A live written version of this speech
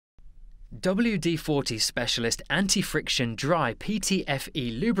WD-40 Specialist Anti-Friction Dry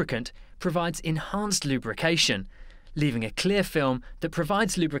PTFE lubricant provides enhanced lubrication, leaving a clear film that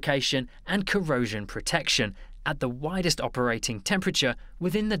provides lubrication and corrosion protection at the widest operating temperature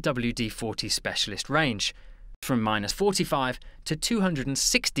within the WD-40 Specialist range, from -45 to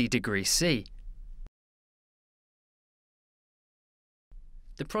 260 degrees C.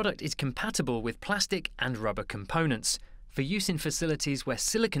 The product is compatible with plastic and rubber components for use in facilities where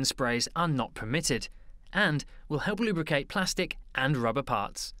silicone sprays are not permitted, and will help lubricate plastic and rubber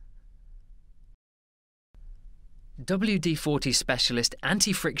parts. WD-40 Specialist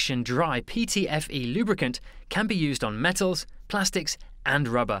Anti-Friction Dry PTFE lubricant can be used on metals, plastics and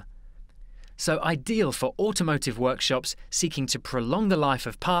rubber. So ideal for automotive workshops seeking to prolong the life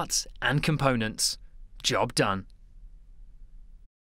of parts and components. Job done.